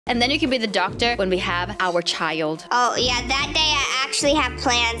And then you can be the doctor when we have our child. Oh, yeah, that day I actually have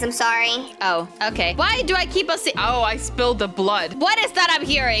plans. I'm sorry. Oh, okay. Why do I keep us see? Oh, I spilled the blood. What is that I'm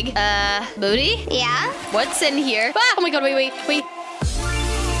hearing? Moody? Yeah? What's in here? Ah, oh my god, wait.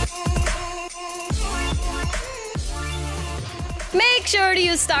 Make sure to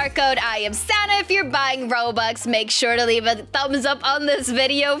use star code IamSanna if you're buying Robux. Make sure to leave a thumbs up on this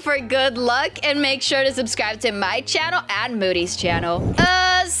video for good luck. And make sure to subscribe to my channel and Moody's channel.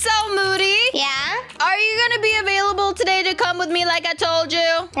 So Moody? Yeah? Are you gonna be available today to come with me like I told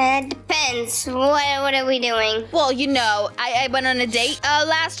you? It depends. What are we doing? Well, you know, I went on a date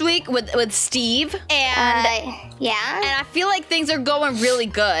last week with Steve. And... yeah? And I feel like things are going really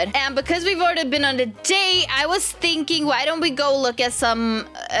good. And because we've already been on a date, I was thinking, why don't we go look at some,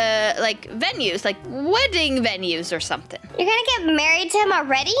 like, venues, like wedding venues or something. You're gonna get married to him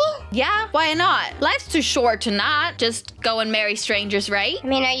already? Yeah, why not? Life's too short to not just go and marry strangers, right? I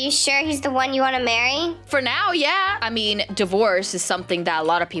mean, are you sure he's the one you want to marry? For now, yeah. I mean, divorce is something that a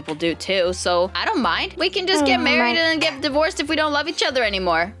lot of people do too, so I don't mind. We can just get married and then get divorced if we don't love each other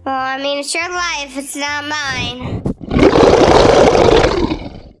anymore. Well, I mean, it's your life. It's not mine.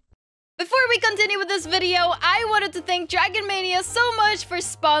 Before we continue with this video, I wanted to thank Dragon Mania so much for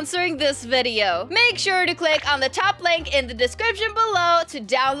sponsoring this video. Make sure to click on the top link in the description below to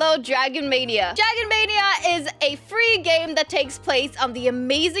download Dragon Mania. Dragon Mania is a free game that takes place on the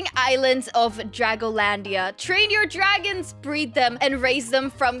amazing islands of Dragolandia. Train your dragons, breed them, and raise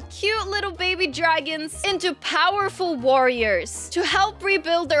them from cute little baby dragons into powerful warriors to help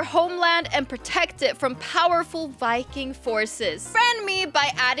rebuild their homeland and protect it from powerful Viking forces. Friend me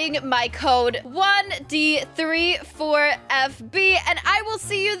by adding my code 1D34FB and I will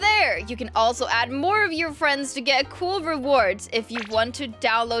see you there. You can also add more of your friends to get cool rewards. If you want to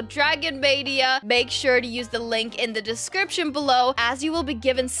download Dragon Mania, make sure to use the link in the description below as you will be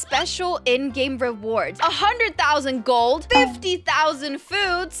given special in-game rewards. 100,000 gold, 50,000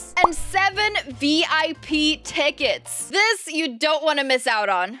 foods, and 7 VIP tickets. This you don't want to miss out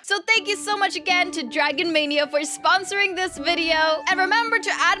on. So thank you so much again to Dragon Mania for sponsoring this video. And remember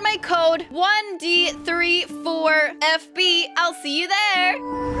to add my code 1D34FB. I'll see you there.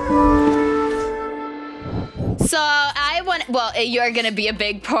 So you're gonna be a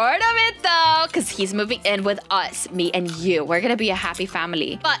big part of it though, because he's moving in with us, me and you. We're gonna be a happy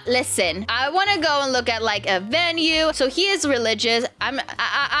family. But listen, I want to go and look at like a venue. So he is religious. I'm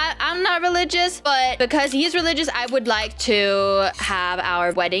not religious, but because he's religious, I would like to have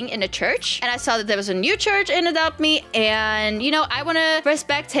our wedding in a church. And I saw that there was a new church in Adopt Me, and you know, I want to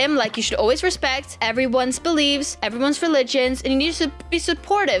respect him. Like you should always respect everyone's beliefs, everyone's religions, and you need to be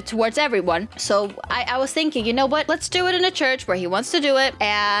supportive towards everyone. So I was thinking, you know what? Let's do it in a church where he wants to do it.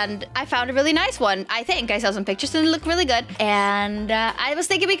 And I found a really nice one. I think I saw some pictures and it looked really good. And I was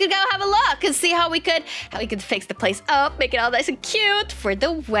thinking we could go have a look and see how we could fix the place up, make it all nice and cute for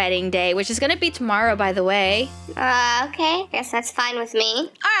the wedding day, which is gonna be tomorrow, by the way. Okay. Guess that's fine with me. All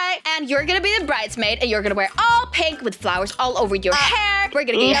right. And you're gonna be the bridesmaid, and you're gonna wear all pink with flowers all over your hair. We're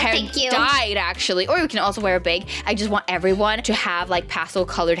gonna get your hair dyed, actually, or you can also wear a wig. I just want everyone to have like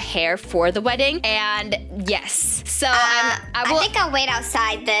pastel-colored hair for the wedding. And yes, so I think I'll wait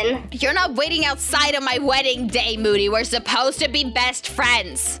outside then. You're not waiting outside on my wedding day, Moody. We're supposed to be best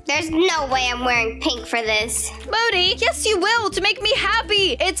friends. There's no way I'm wearing pink for this. Moody, yes you will, to make me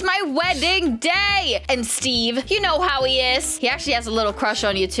happy. It's my wedding day. And Steve, you know how he is. He actually has a little crush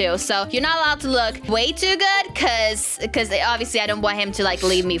on you too, so you're not allowed to look way too good, because obviously I don't want him to like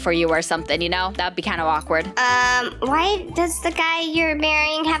leave me for you or something, you know? That'd be kind of awkward. Why does the guy you're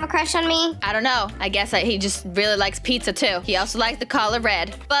marrying have a crush on me? I don't know. I guess he just really likes pizza too. He also likes the color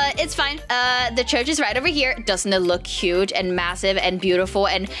red, but it's fine. The church is right over here. Doesn't it look huge and massive and beautiful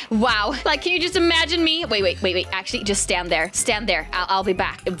and wow? Like, can you just imagine me? Wait. Actually, just stand there. Stand there. I'll be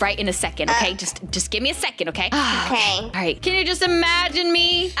back right in a second, okay? Just give me a second, okay? Okay. All right. Can you just imagine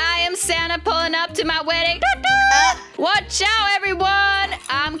me? I am Santa pulling up to my wedding. Watch out, everyone.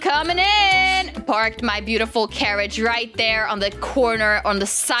 I'm coming in. Parked my beautiful carriage right there on the corner on the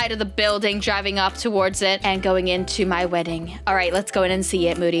side of the building, driving up towards it and going into my wedding. All right, let's go in and see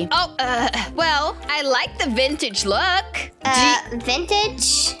it, Moody. Oh, well, I like the vintage look.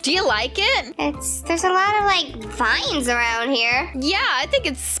 Vintage? Do you like it? There's a lot of like vines around here. Yeah, I think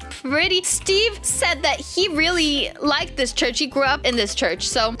it's pretty. Steve said that he really liked this church. He grew up in this church,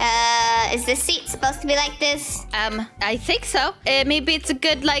 so... Is this seat supposed to be like this? I think so. Maybe it's a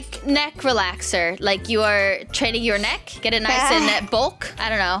good, like, neck relaxer. Like, you are training your neck. Get it nice in bulk. I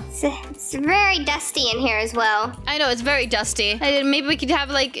don't know. It's very dusty in here as well. I know, it's very dusty. Maybe we could have,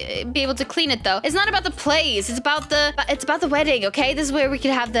 like, be able to clean it, though. It's not about the place. It's about the wedding, okay? This is where we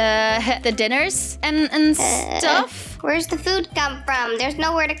could have the dinners and stuff. Where's the food come from? There's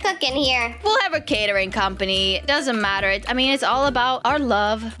nowhere to cook in here. We'll have a catering company. It doesn't matter. I mean, it's all about our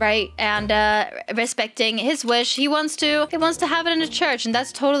love, right? And respecting his wish. He wants to have it in a church, and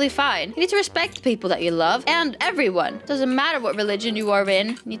that's totally fine. You need to respect the people that you love and everyone. Doesn't matter what religion you are in.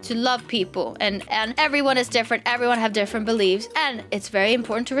 You need to love people, and everyone is different. Everyone have different beliefs, and it's very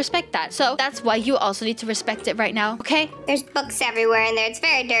important to respect that. So that's why you also need to respect it right now, okay? There's books everywhere in there. It's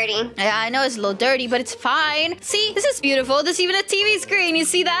very dirty. Yeah, I know it's a little dirty, but it's fine. See, this is beautiful. There's even a TV screen. You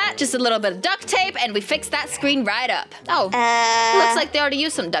see that? Just a little bit of duct tape, and we fixed that screen right up. Oh, looks like they already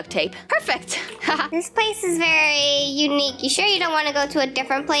used some duct tape. Perfect. This place is very unique. You sure you don't want to go to a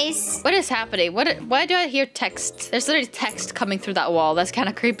different place? What is happening? Why do I hear text? There's literally text coming through that wall. That's kind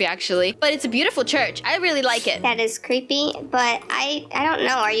of creepy, actually. But it's a beautiful church. I really like it. That is creepy, but I don't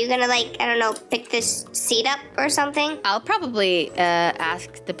know. Are you gonna, like, I don't know, pick this seat up or something? I'll probably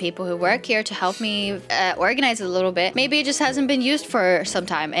ask the people who work here to help me organize it a little bit. Maybe it just hasn't been used for some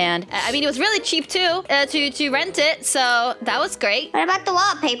time. And I mean, it was really cheap too to rent it. So that was great. What about the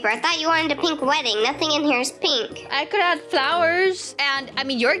wallpaper? I thought you wanted a pink wedding. Nothing in here is pink. I could add flowers. And I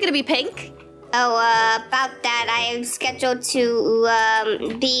mean, you're gonna be pink. Oh, about that, I am scheduled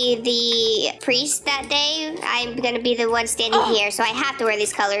to be the priest that day. I'm gonna be the one standing here, so I have to wear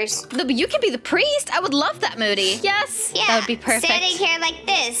these colors. No, but you can be the priest. I would love that, Moody. Yes. Yeah, that would be perfect. Standing here like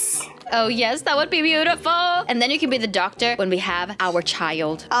this. Oh, yes, that would be beautiful. And then you can be the doctor when we have our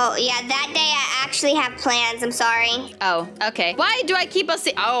child. Oh, yeah, that day I actually have plans. I'm sorry. Oh, okay. Why do I keep us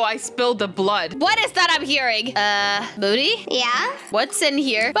saying... Oh, I spilled the blood. What is that I'm hearing? Moody? Yeah? What's in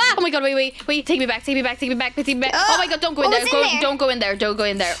here? Ah! Oh my god, wait. Take me back. Oh my god, don't go in there. Don't go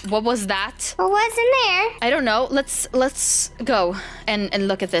in there. What was that? What was in there? I don't know. Let's go and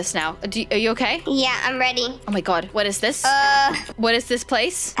look at this now. Are you okay? Yeah, I'm ready. Oh my god, what is this? What is this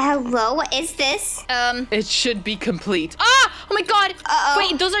place? Hello, what is this? It should be complete. Ah! Oh my god! Uh-oh.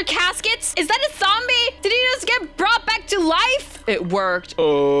 Wait, those are caskets? Is that a zombie? Did he just get brought back to life? It worked.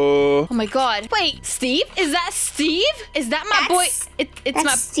 Oh my god. Wait, Steve? Is that Steve? Is that my boy? It's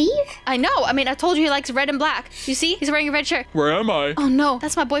my... Steve? I know. I mean, I told you he likes red and black. You see? He's wearing a red shirt. Where am I? Oh no,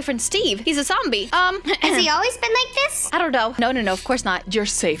 that's my boyfriend Steve. He's a zombie. Has he always been like this? I don't know. No, of course not. You're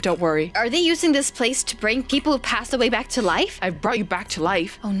safe, don't worry. Are they using this place to bring people who passed away back to life? I brought you back to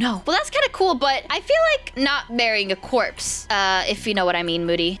life. Oh no. Well, that's kind of cool, but I feel like not burying a corpse, if you know what I mean,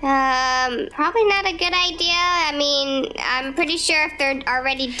 Moody. Probably not a good idea. I mean, I'm pretty sure if they're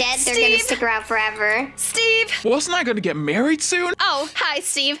already dead, they're gonna stick around forever. Steve! Wasn't I gonna get married soon? Oh, hi,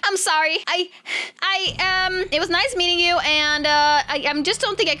 Steve. I'm sorry. It was nice meeting you, and, I just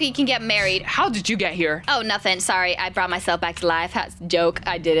don't think I can get married. How did you get here? Oh, nothing. Sorry, I brought myself back to life. That's a joke.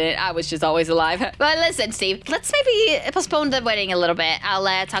 I didn't. I was just always alive. But listen, Steve, let's maybe postpone the wedding a little bit. I'll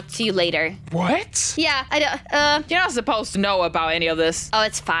talk to you later. What? Yeah, I don't, You're not supposed to know about any of this. Oh,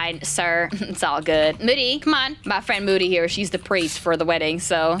 it's fine, sir. It's all good. Moody, come on. My friend Moody here, she's the priest for the wedding,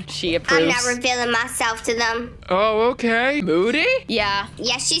 so she approves. I'm not revealing myself to them. Oh, okay. Moody? Yeah.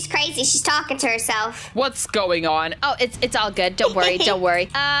 Yeah, she's crazy. She's talking to herself. What's going on? Oh, it's all good. Don't worry. Don't worry.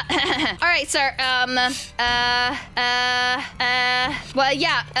 All right, sir. Well,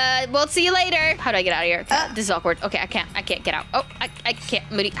 yeah. We'll see you later. How do I get out of here? This is awkward. Okay, I can't get out. Oh, I can't.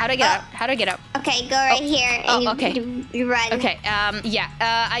 Moody, how do I get out? How do I get out? Okay, go right here. And okay. You run. Okay. Yeah.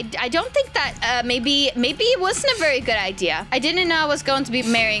 I don't think that. Maybe it wasn't a very good idea. I didn't know I was going to be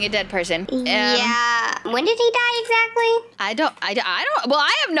marrying a dead person. Yeah. When did he die exactly? I don't. Well,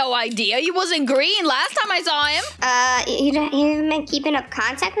 I have no idea. He wasn't green last time I saw him. You haven't been keeping up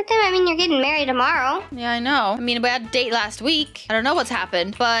contact with him? I mean, you're getting married tomorrow. Yeah, I know. I mean, we had a date last week. I don't know what's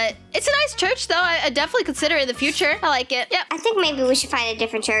happened, but it's a nice church, though. I definitely consider it in the future. I like it. Yep. I think maybe we should find a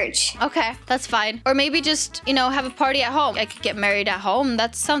different church. Okay, that's fine. Or maybe just, have a party at home. I could get married at home.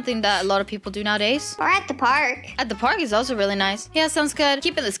 That's something that a lot of people do nowadays. Or at the park. At the park is also really nice. Yeah, sounds good.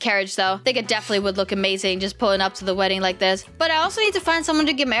 Keeping this carriage, though. I think it definitely would look amazing just pulling up to the wedding like this. But I also need to find someone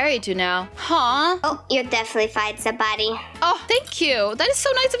to get married to now. Huh? Oh, you'll definitely find somebody. Oh, thank you. That is so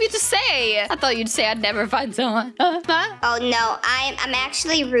nice of you to say. I thought you'd say I'd never find someone. Oh, no. I'm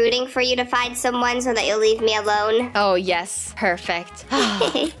actually rooting for you to find someone so that you'll leave me alone. Oh, yes. Perfect.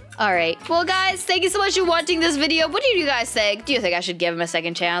 All right. Well, guys, thank you so much for watching this video. What do you guys think? Do you think I should give him a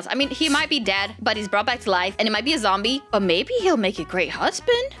second chance? I mean, he might be dead, but he's brought back to life, and it might be a zombie, but maybe he'll make a great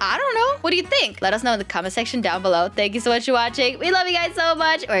husband. I don't know. What do you think? Let us know in the comment section down below. Thank you so much for watching. We love you guys so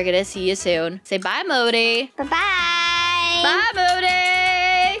much. We're gonna see you soon. Say bye, Moody. Bye-bye. Bye, Moody.